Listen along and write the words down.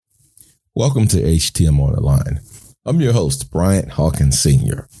Welcome to HTM on the Line. I'm your host, Bryant Hawkins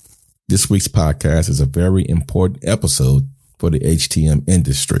Sr. This week's podcast is a very important episode for the HTM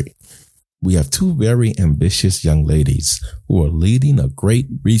industry. We have two very ambitious young ladies who are leading a great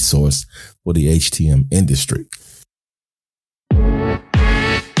resource for the HTM industry.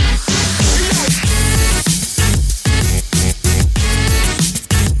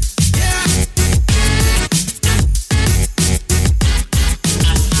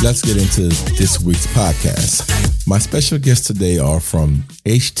 Let's get into this week's podcast. My special guests today are from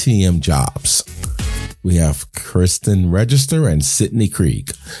HTM Jobs. We have Kristen Register and Sydney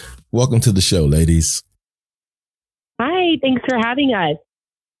Krieg. Welcome to the show, ladies. Hi, thanks for having us.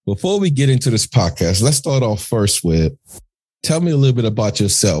 Before we get into this podcast, let's start off first with, tell me a little bit about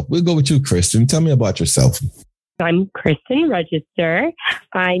yourself. We'll go with you, Kristen. Tell me about yourself. I'm Kristen Register.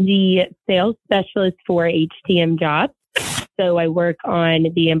 I'm the sales specialist for HTM Jobs. So I work on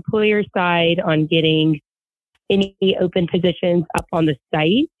the employer side on getting any open positions up on the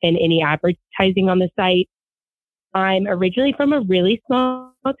site and any advertising on the site. I'm originally from a really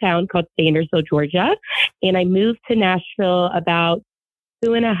small town called Sandersville, Georgia, and I moved to Nashville about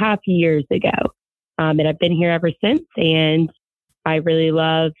 2.5 years ago. And I've been here ever since, and I really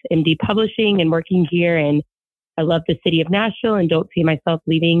love MD Publishing and working here, and I love the city of Nashville and don't see myself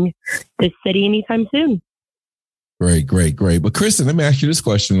leaving this city anytime soon. Great. But Kristen, let me ask you this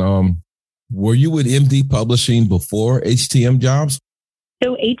question. Were you with MD Publishing before HTM Jobs?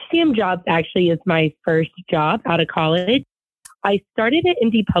 So HTM Jobs actually is my first job out of college. I started at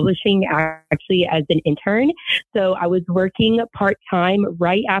MD Publishing actually as an intern. So I was working part-time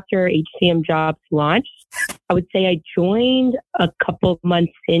right after HTM Jobs launched. I would say I joined a couple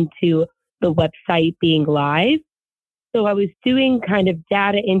months into the website being live. So I was doing kind of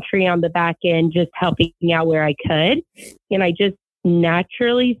data entry on the back end, just helping out where I could. And I just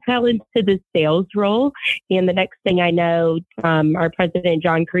naturally fell into the sales role. And the next thing I know, our president,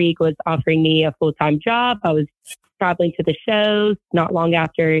 John Krieg, was offering me a full-time job. I was traveling to the shows not long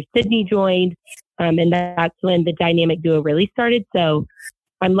after Sydney joined. And that's when the dynamic duo really started. So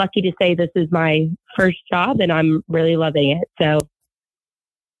I'm lucky to say this is my first job and I'm really loving it. So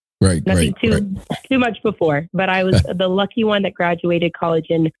nothing too much before, but I was the lucky one that graduated college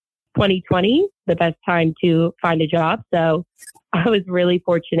in 2020, the best time to find a job. So I was really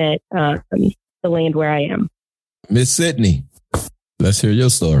fortunate to land where I am. Miss Sydney, let's hear your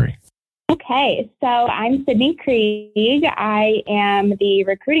story. Okay, so I'm Sydney Krieg. I am the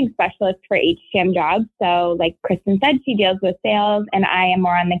recruiting specialist for HTM Jobs. So like Kristen said, she deals with sales and I am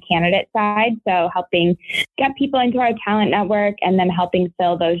more on the candidate side. So helping get people into our talent network and then helping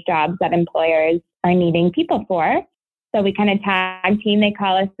fill those jobs that employers are needing people for. So we kind of tag team. They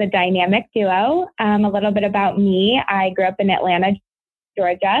call us the dynamic duo. A little bit about me. I grew up in Atlanta,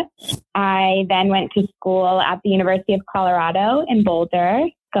 Georgia. I then went to school at the University of Colorado in Boulder,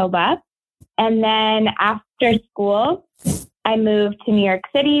 go Buffs. And then after school, I moved to New York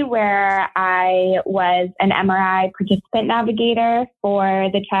City where I was an MRI participant navigator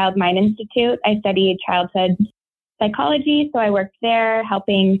for the Child Mind Institute. I studied childhood psychology, so I worked there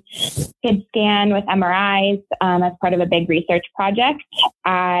helping kids scan with MRIs as part of a big research project.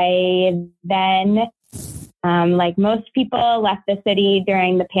 I then, like most people, left the city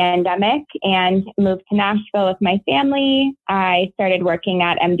during the pandemic and moved to Nashville with my family. I started working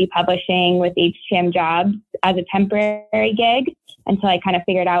at MD Publishing with HTM Jobs as a temporary gig until I kind of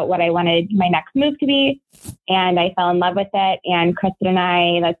figured out what I wanted my next move to be. And I fell in love with it. And Kristen and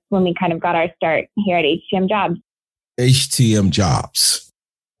I, that's when we kind of got our start here at HTM Jobs. HTM Jobs.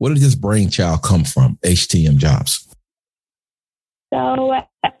 Where did this brainchild come from, HTM Jobs? So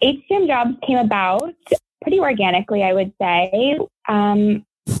HTM Jobs came about pretty organically, I would say.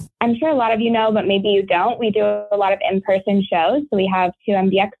 I'm sure a lot of you know, but maybe you don't. We do a lot of in-person shows. So we have 2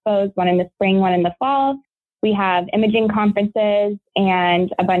 MD Expos, one in the spring, one in the fall. We have imaging conferences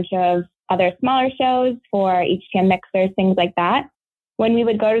and a bunch of other smaller shows for HTM mixers, things like that. When we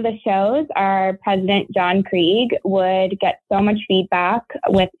would go to the shows, our president, John Krieg, would get so much feedback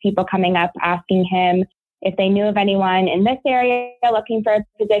with people coming up asking him if they knew of anyone in this area looking for a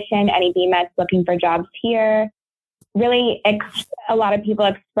position, any BMETs looking for jobs here. Really, a lot of people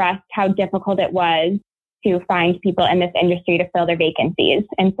expressed how difficult it was to find people in this industry to fill their vacancies.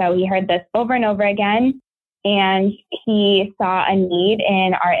 And so he heard this over and over again. And he saw a need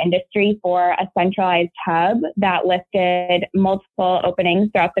in our industry for a centralized hub that listed multiple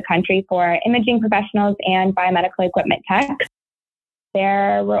openings throughout the country for imaging professionals and biomedical equipment techs.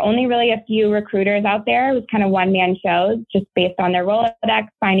 There were only really a few recruiters out there. It was kind of one-man shows just based on their Rolodex,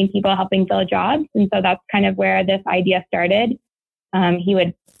 finding people, helping fill jobs. And so that's kind of where this idea started. He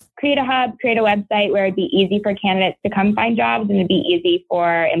would create a hub, create a website where it'd be easy for candidates to come find jobs and it'd be easy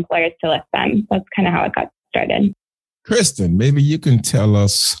for employers to list them. That's kind of how it got started. Kristen, maybe you can tell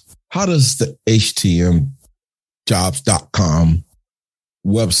us, how does the HTMjobs.com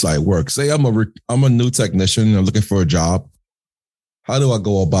website work? Say I'm a new technician, I'm looking for a job. How do I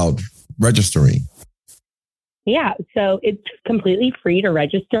go about registering? Yeah, so it's completely free to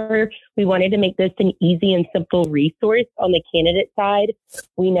register. We wanted to make this an easy and simple resource on the candidate side.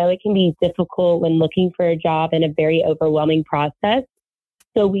 We know it can be difficult when looking for a job and a very overwhelming process.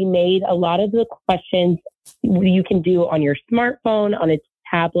 So we made a lot of the questions you can do on your smartphone, on a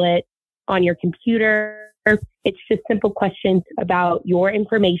tablet, on your computer. It's just simple questions about your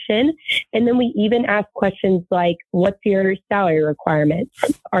information. And then we even ask questions like, what's your salary requirements?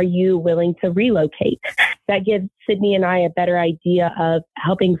 Are you willing to relocate? That gives Sydney and I a better idea of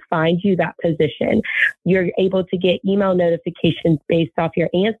helping find you that position. You're able to get email notifications based off your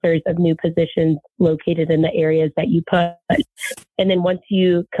answers of new positions located in the areas that you put. And then once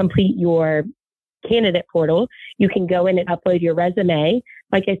you complete your candidate portal, you can go in and upload your resume.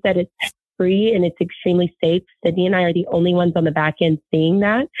 Like I said, it's free and it's extremely safe. Sydney and I are the only ones on the back end seeing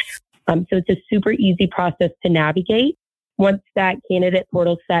that. So it's a super easy process to navigate. Once that candidate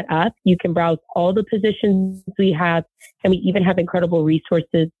portal set up, you can browse all the positions we have. And we even have incredible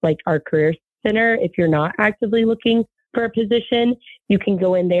resources like our Career Center. If you're not actively looking for a position, you can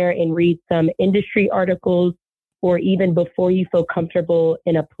go in there and read some industry articles, or even before you feel comfortable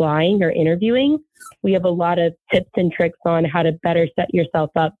in applying or interviewing, we have a lot of tips and tricks on how to better set yourself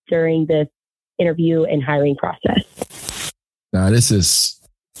up during this interview and hiring process. Now, this is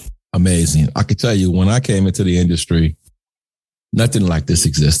amazing. I can tell you, when I came into the industry, nothing like this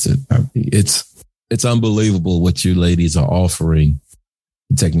existed. It's unbelievable what you ladies are offering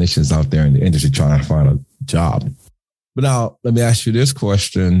technicians out there in the industry trying to find a job. But now, let me ask you this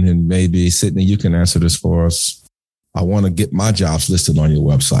question, and maybe, Sydney, you can answer this for us. I want to get my jobs listed on your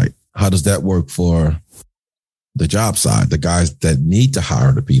website. How does that work for the job side, the guys that need to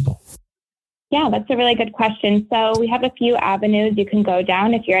hire the people? Yeah, that's a really good question. So we have a few avenues you can go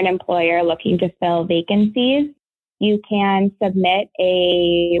down if you're an employer looking to fill vacancies. You can submit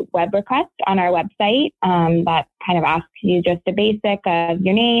a web request on our website that kind of asks you just a basic of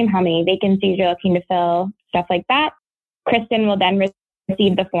your name, how many vacancies you're looking to fill, stuff like that. Kristen will then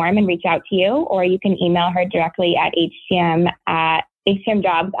receive the form and reach out to you, or you can email her directly at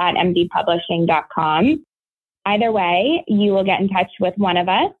htmjobs@mdpublishing.com. Either way, you will get in touch with one of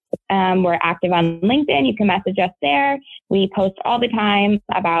us. We're active on LinkedIn. You can message us there. We post all the time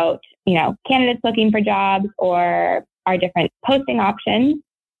about, candidates looking for jobs or our different posting options.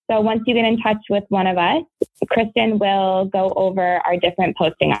 So once you get in touch with one of us, Kristen will go over our different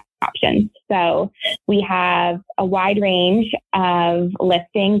posting options. So we have a wide range of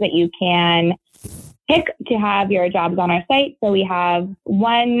listings that you can pick to have your jobs on our site. So we have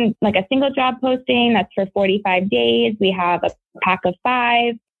one, like a single job posting that's for 45 days. We have a pack of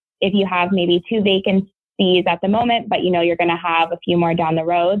 5. If you have maybe 2 vacancies at the moment, but you're going to have a few more down the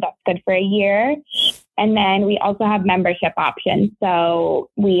road, that's good for a year. And then we also have membership options. So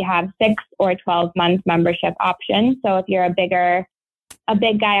we have 6 or 12-month membership options. So if you're a big guy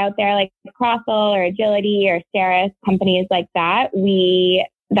out there like Crossell or Agility or Ceres, companies like that,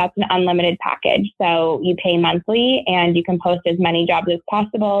 that's an unlimited package. So you pay monthly and you can post as many jobs as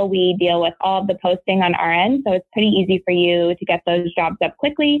possible. We deal with all of the posting on our end. So it's pretty easy for you to get those jobs up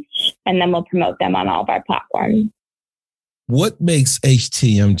quickly, and then we'll promote them on all of our platforms. What makes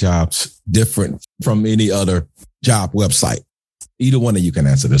HTM Jobs different from any other job website? Either one of you can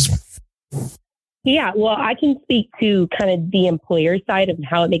answer this one. Yeah, well, I can speak to kind of the employer side of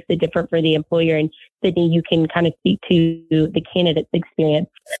how it makes it different for the employer. And Sydney, you can kind of speak to the candidate's experience.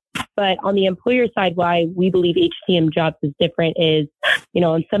 But on the employer side, why we believe HTM Jobs is different is,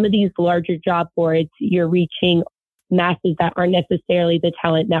 on some of these larger job boards, you're reaching masses that aren't necessarily the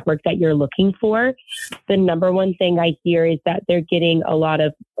talent network that you're looking for. The number one thing I hear is that they're getting a lot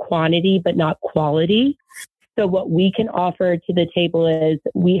of quantity, but not quality. So what we can offer to the table is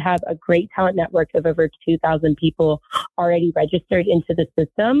we have a great talent network of over 2,000 people already registered into the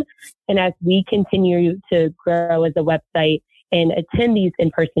system. And as we continue to grow as a website and attend these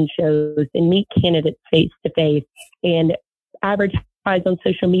in-person shows and meet candidates face-to-face and advertise on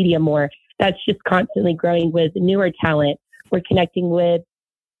social media more, that's just constantly growing with newer talent. We're connecting with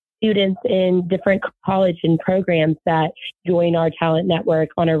students in different college and programs that join our talent network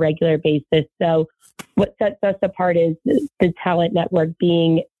on a regular basis. So what sets us apart is the talent network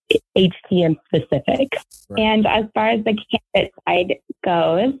being HTM specific. Right. And as far as the candidate side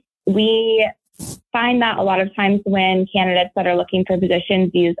goes, we find that a lot of times when candidates that are looking for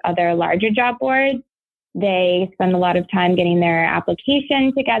positions use other larger job boards, they spend a lot of time getting their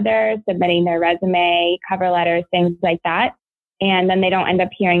application together, submitting their resume, cover letters, things like that. And then they don't end up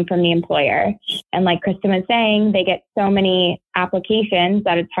hearing from the employer. And like Kristen was saying, they get so many applications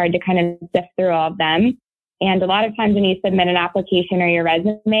that it's hard to kind of sift through all of them. And a lot of times when you submit an application or your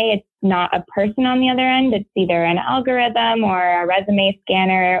resume, it's not a person on the other end. It's either an algorithm or a resume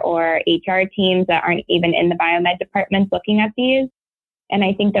scanner or HR teams that aren't even in the biomed departments looking at these. And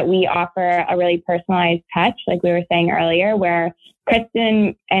I think that we offer a really personalized touch, like we were saying earlier, where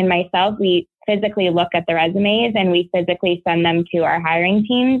Kristen and myself, we physically look at the resumes and we physically send them to our hiring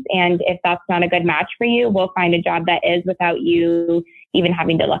teams. And if that's not a good match for you, we'll find a job that is without you even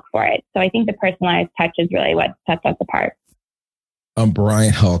having to look for it. So I think the personalized touch is really what sets us apart. I'm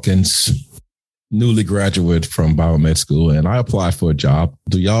Brian Hawkins, newly graduate from biomed school, and I applied for a job.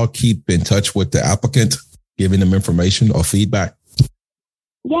 Do y'all keep in touch with the applicant, giving them information or feedback?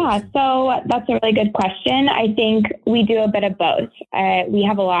 Yeah, so that's a really good question. I think we do a bit of both. We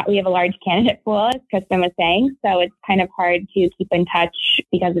have a large candidate pool, as Kristen was saying, so it's kind of hard to keep in touch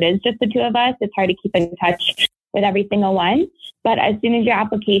because it is just the two of us. It's hard to keep in touch with every single one. But as soon as your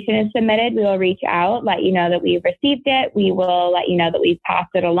application is submitted, we will reach out, let you know that we've received it. We will let you know that we've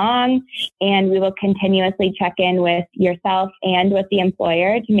passed it along, and we will continuously check in with yourself and with the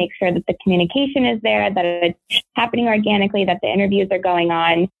employer to make sure that the communication is there, that it's happening organically, that the interviews are going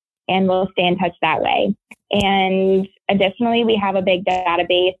on, and we'll stay in touch that way. And additionally, we have a big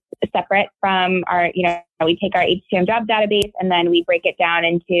database separate from our, we take our HTM job database and then we break it down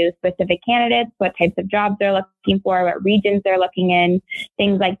into specific candidates, what types of jobs they're looking for, what regions they're looking in,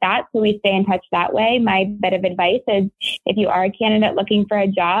 things like that. So we stay in touch that way. My bit of advice is if you are a candidate looking for a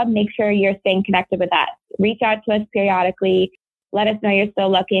job, make sure you're staying connected with us. Reach out to us periodically. Let us know you're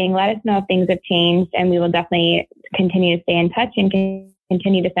still looking. Let us know if things have changed, and we will definitely continue to stay in touch and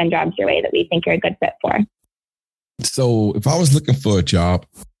continue to send jobs your way that we think you're a good fit for. So if I was looking for a job,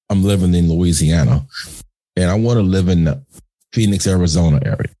 I'm living in Louisiana and I want to live in the Phoenix, Arizona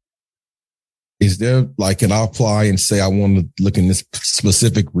area. Is there can I apply and say I want to look in this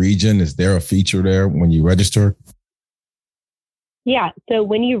specific region? Is there a feature there when you register? Yeah. So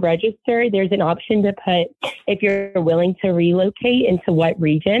when you register, there's an option to put if you're willing to relocate into what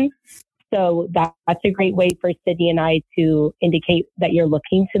region. So that's a great way for Sydney and I to indicate that you're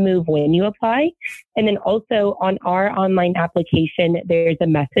looking to move when you apply. And then also on our online application, there's a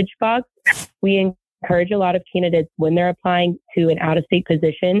message box. We encourage a lot of candidates when they're applying to an out-of-state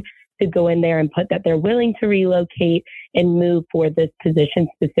position to go in there and put that they're willing to relocate and move for this position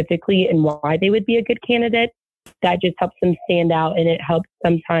specifically and why they would be a good candidate. That just helps them stand out, and it helps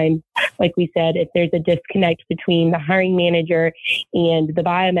sometimes, like we said, if there's a disconnect between the hiring manager and the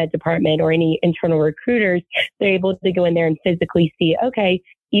biomed department or any internal recruiters, they're able to go in there and physically see, okay,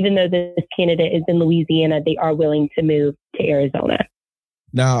 even though this candidate is in Louisiana, they are willing to move to Arizona.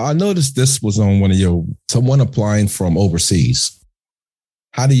 Now, I noticed this was on someone applying from overseas.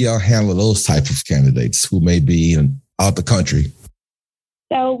 How do y'all handle those type of candidates who may be out the country?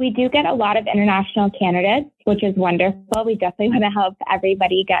 So we do get a lot of international candidates, which is wonderful. We definitely want to help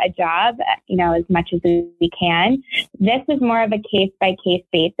everybody get a job, as much as we can. This is more of a case-by-case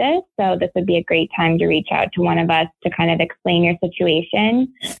basis. So this would be a great time to reach out to one of us to kind of explain your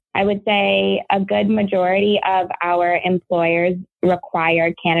situation. I would say a good majority of our employers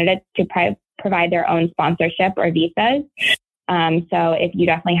require candidates to provide their own sponsorship or visas. So if you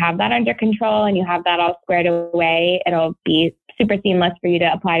definitely have that under control and you have that all squared away, it'll be super seamless for you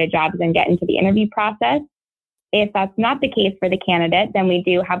to apply to jobs and get into the interview process. If that's not the case for the candidate, then we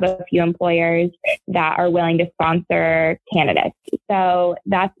do have a few employers that are willing to sponsor candidates. So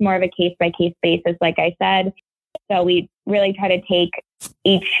that's more of a case-by-case basis, like I said. So we really try to take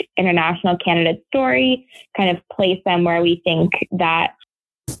each international candidate's story, kind of place them where we think that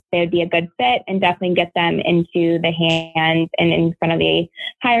they would be a good fit, and definitely get them into the hands and in front of the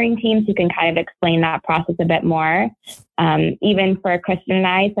hiring teams who can kind of explain that process a bit more. Even for Kristen and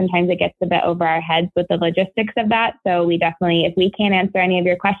I, sometimes it gets a bit over our heads with the logistics of that. So we definitely, if we can't answer any of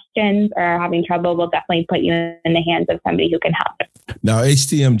your questions or are having trouble, we'll definitely put you in the hands of somebody who can help. Now,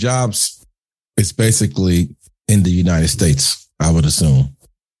 HTM Jobs is basically in the United States, I would assume.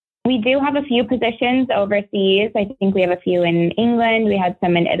 We do have a few positions overseas. I think we have a few in England. We had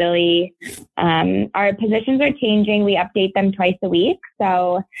some in Italy. Our positions are changing. We update them twice a week.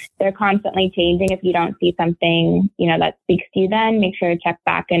 So they're constantly changing. If you don't see something, that speaks to you, then make sure to check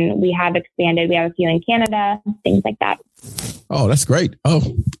back. And we have expanded. We have a few in Canada, things like that. Oh, that's great.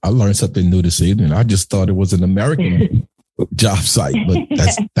 Oh, I learned something new this evening. I just thought it was an American job site, but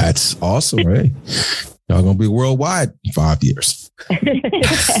that's awesome, right? Y'all gonna be worldwide in 5 years.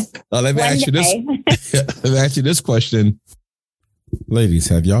 Let me ask you this. Let me ask you this question, ladies.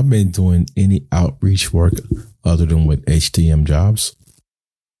 Have y'all been doing any outreach work other than with HTM Jobs?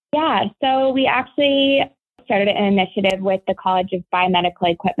 Yeah, so we actually started an initiative with the College of Biomedical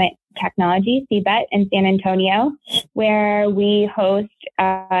Equipment Technology, CBET, in San Antonio, where we host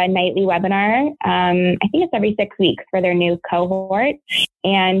a nightly webinar. I think it's every 6 weeks for their new cohort.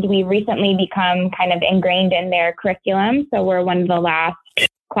 And we've recently become kind of ingrained in their curriculum. So we're one of the last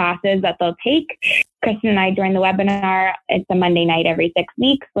classes that they'll take. Kristen and I joined the webinar. It's a Monday night every 6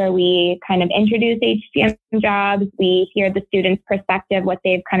 weeks where we kind of introduce HTM jobs. We hear the students' perspective, what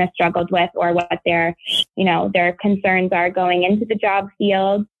they've kind of struggled with or what their concerns are going into the job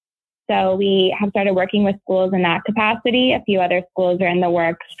field. So we have started working with schools in that capacity. A few other schools are in the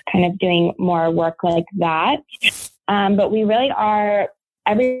works, kind of doing more work like that. But we really are,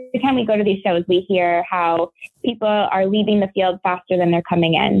 every time we go to these shows, we hear how people are leaving the field faster than they're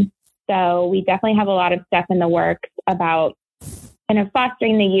coming in. So we definitely have a lot of stuff in the works about kind of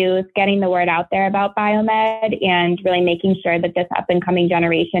fostering the youth, getting the word out there about biomed, and really making sure that this up and coming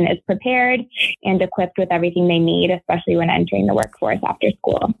generation is prepared and equipped with everything they need, especially when entering the workforce after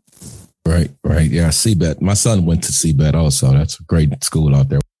school. Right. Yeah, CBET. My son went to CBET also. That's a great school out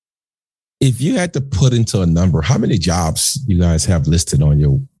there. If you had to put into a number, how many jobs you guys have listed on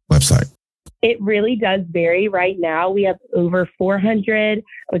your website? It really does vary. Right now, we have over 400, I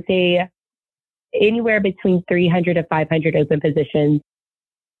would say anywhere between 300 to 500 open positions.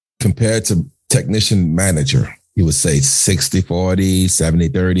 Compared to technician manager, you would say 60-40,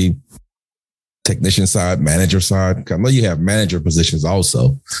 70-30, technician side, manager side. I know you have manager positions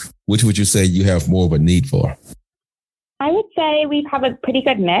also. Which would you say you have more of a need for? I would say we have a pretty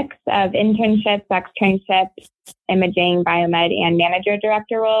good mix of internships, externships, imaging, biomed, and manager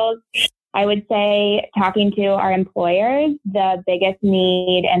director roles. I would say talking to our employers, the biggest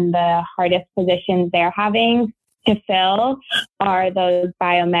need and the hardest positions they're having to fill are those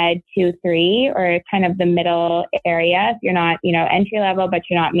biomed 2-3 or kind of the middle area. If you're not, entry level, but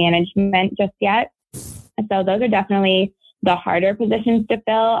you're not management just yet. So those are definitely the harder positions to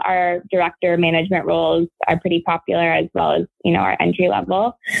fill. Our director management roles are pretty popular as well as, our entry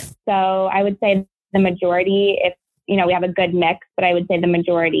level. So I would say the majority, if, we have a good mix, but I would say the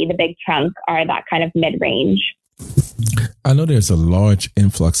majority, the big chunk are that kind of mid-range. I know there's a large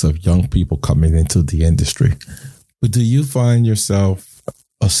influx of young people coming into the industry, but do you find yourself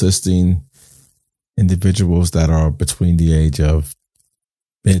assisting individuals that are between the age of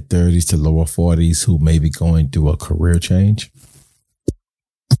mid-30s to lower 40s who may be going through a career change?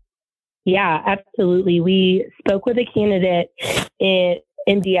 Yeah, absolutely. We spoke with a candidate in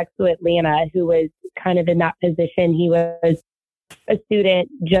DXO Atlanta who was kind of in that position. He was a student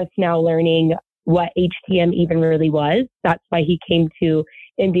just now learning what HTM even really was. That's why he came to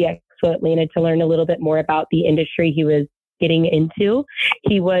DXO Atlanta to learn a little bit more about the industry he was getting into.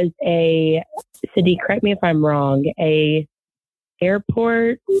 He was Cindy, correct me if I'm wrong,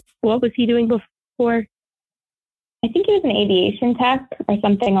 airport. What was he doing before? I think he was an aviation tech or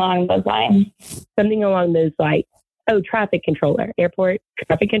something along those lines. Something along those lines. Oh, traffic controller, airport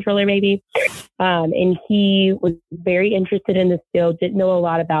traffic controller, maybe. And he was very interested in this field, didn't know a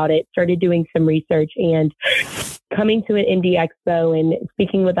lot about it, started doing some research and coming to an Indie Expo and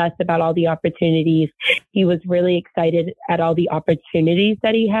speaking with us about all the opportunities. He was really excited at all the opportunities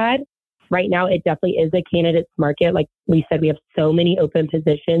that he had. Right now, it definitely is a candidate's market. Like we said, we have so many open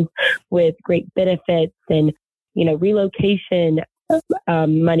positions with great benefits and, relocation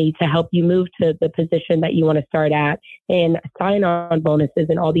money to help you move to the position that you want to start at and sign-on bonuses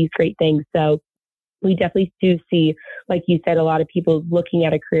and all these great things. So we definitely do see, like you said, a lot of people looking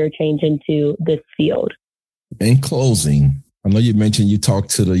at a career change into this field. In closing, I know you mentioned you talked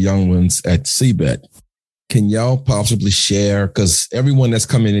to the young ones at CBET. Can y'all possibly share, because everyone that's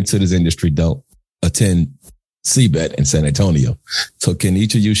coming into this industry don't attend CBET in San Antonio. So can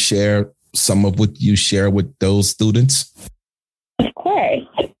each of you share some of what you share with those students? Of course.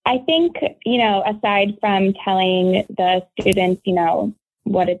 I think, aside from telling the students,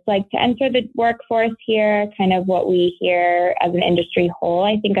 what it's like to enter the workforce here, kind of what we hear as an industry whole,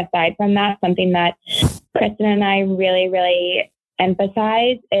 I think aside from that, something that Kristen and I really, really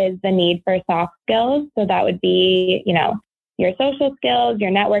emphasize is the need for soft skills. So that would be, your social skills,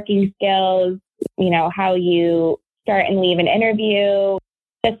 your networking skills, how you start and leave an interview,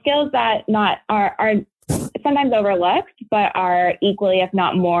 the skills that are sometimes overlooked, but are equally, if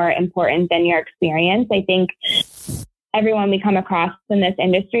not more important than your experience. I think everyone we come across in this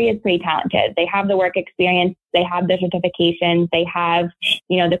industry is pretty talented. They have the work experience, they have the certifications, they have,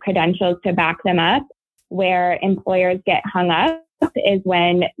 the credentials to back them up. Where employers get hung up is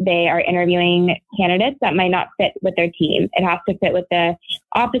when they are interviewing candidates that might not fit with their team. It has to fit with the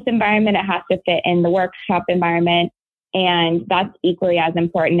office environment. It has to fit in the workshop environment. And that's equally as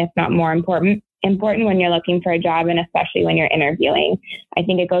important, if not more important when you're looking for a job, and especially when you're interviewing. I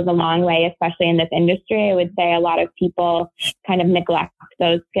think it goes a long way, especially in this industry. I would say a lot of people kind of neglect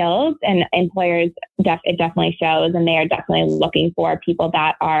those skills, and employers, it definitely shows, and they are definitely looking for people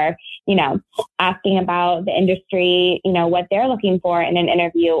that are, asking about the industry, what they're looking for in an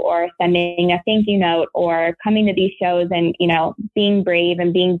interview, or sending a thank you note, or coming to these shows and, being brave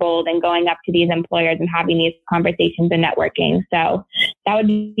and being bold and going up to these employers and having these conversations and networking. So that would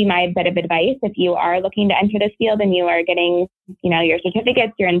be my bit of advice. If you are looking to enter this field and you are getting, your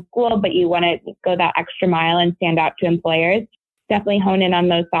certificates, you're in school, but you want to go that extra mile and stand out to employers, definitely hone in on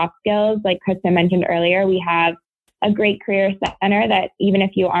those soft skills. Like Kristen mentioned earlier, we have a great career center that even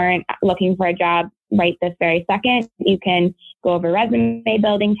if you aren't looking for a job right this very second, you can go over resume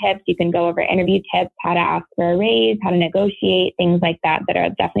building tips. You can go over interview tips, how to ask for a raise, how to negotiate, things like that are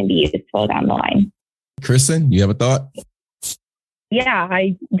definitely be useful down the line. Kristen, you have a thought? Yeah,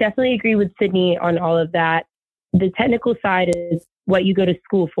 I definitely agree with Sydney on all of that. The technical side is what you go to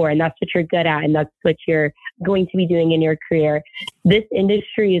school for, and that's what you're good at, and that's what you're going to be doing in your career. This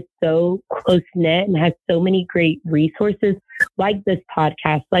industry is so close-knit and has so many great resources like this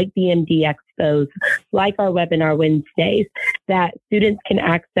podcast, like the MD Expos, like our webinar Wednesdays, that students can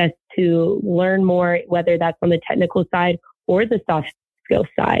access to learn more, whether that's on the technical side or the soft skill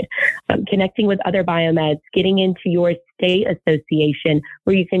side. Connecting with other biomeds, getting into your state association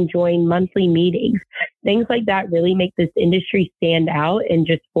where you can join monthly meetings. Things like that really make this industry stand out and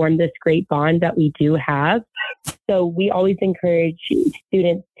just form this great bond that we do have. So we always encourage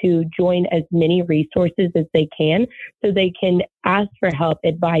students to join as many resources as they can so they can ask for help,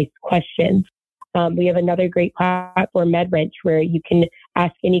 advice, questions. We have another great platform, MedWrench, where you can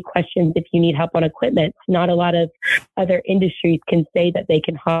ask any questions if you need help on equipment. Not a lot of other industries can say that they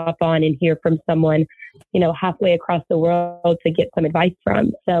can hop on and hear from someone, halfway across the world to get some advice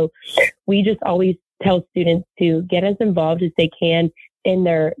from. So we just always tell students to get as involved as they can in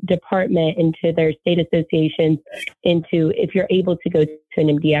their department, into their state associations, if you're able to go to an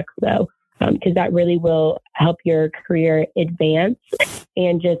MD Expo. Because that really will help your career advance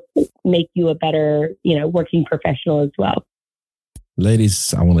and just make you a better, working professional as well.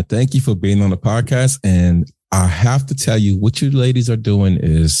 Ladies, I want to thank you for being on the podcast. And I have to tell you, what you ladies are doing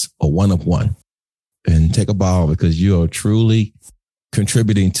is a one of one. And take a bow, because you are truly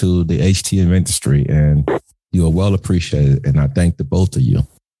contributing to the HTM industry, and you are well appreciated. And I thank the both of you.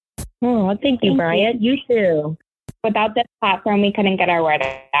 Oh, thank you, Brian. You too. Without this platform, we couldn't get our word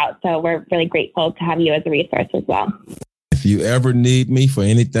out. So we're really grateful to have you as a resource as well. If you ever need me for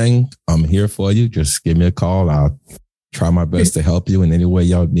anything, I'm here for you. Just give me a call. I'll try my best to help you in any way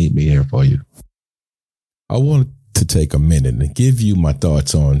y'all need me here for you. I want to take a minute and give you my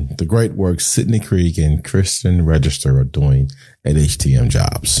thoughts on the great work Sydney Krieg and Kristen Register are doing at HTM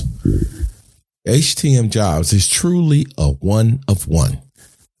Jobs. HTM Jobs is truly a one of one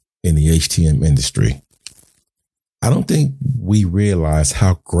in the HTM industry. I don't think we realize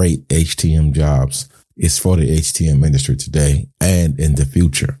how great HTM Jobs is for the HTM industry today and in the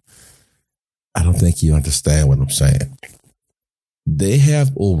future. I don't think you understand what I'm saying. They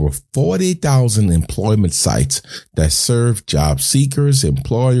have over 40,000 employment sites that serve job seekers,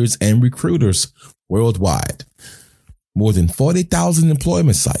 employers, and recruiters worldwide. More than 40,000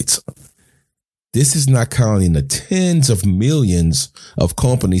 employment sites. This is not counting the tens of millions of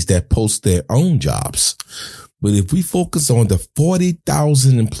companies that post their own jobs. But if we focus on the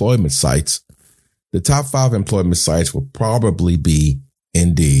 40,000 employment sites, the top 5 employment sites will probably be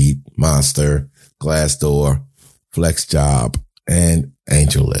Indeed, Monster, Glassdoor, FlexJob, and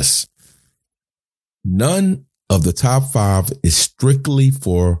AngelList. None of the top 5 is strictly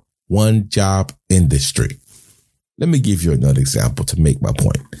for one job industry. Let me give you another example to make my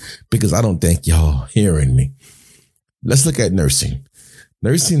point, because I don't think y'all hearing me. Let's look at nursing.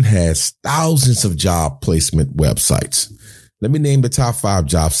 Nursing has thousands of job placement websites. Let me name the top 5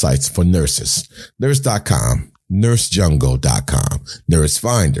 job sites for nurses. Nurse.com, NurseJungle.com, Nurse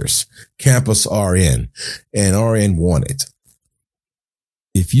Finders, Campus RN, and RN Wanted.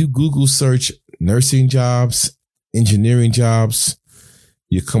 If you Google search nursing jobs, engineering jobs,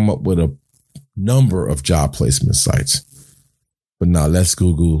 you come up with a number of job placement sites. But now let's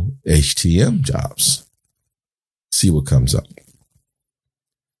Google HTM jobs. See what comes up.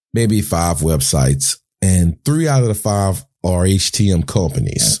 Maybe 5 websites and 3 out of the 5 are HTM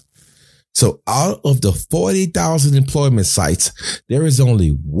companies. So out of the 40,000 employment sites, there is only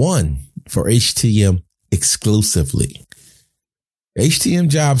one for HTM exclusively. HTM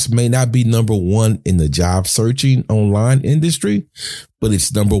Jobs may not be number one in the job searching online industry, but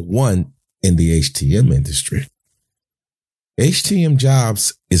it's number one in the HTM industry. HTM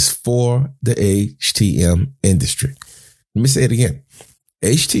Jobs is for the HTM industry. Let me say it again.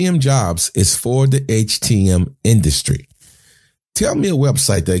 HTM Jobs is for the HTM industry. Tell me a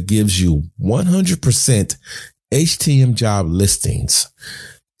website that gives you 100% HTM job listings.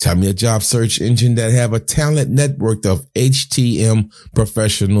 Tell me a job search engine that have a talent network of HTM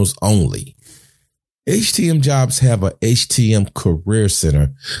professionals only. HTM Jobs have a HTM Career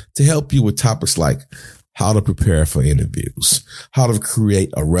Center to help you with topics like how to prepare for interviews, how to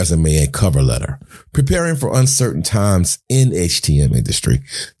create a resume and cover letter, preparing for uncertain times in HTM industry,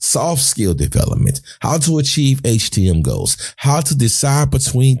 soft skill development, how to achieve HTM goals, how to decide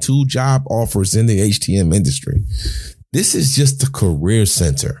between 2 job offers in the HTM industry. This is just the Career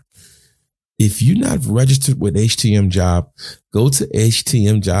Center. If you're not registered with HTM Job, go to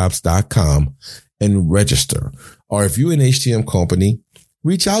htmjobs.com and register. Or if you're an HTM company,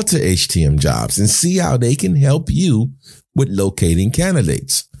 reach out to HTM Jobs and see how they can help you with locating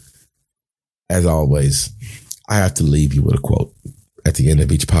candidates. As always, I have to leave you with a quote at the end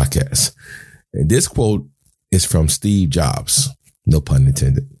of each podcast. And this quote is from Steve Jobs. No pun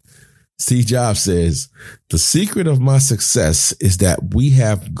intended. Steve Jobs says, "The secret of my success is that we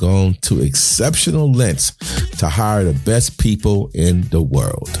have gone to exceptional lengths to hire the best people in the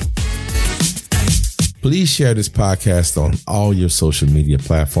world." Please share this podcast on all your social media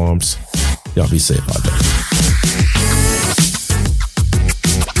platforms. Y'all be safe out there.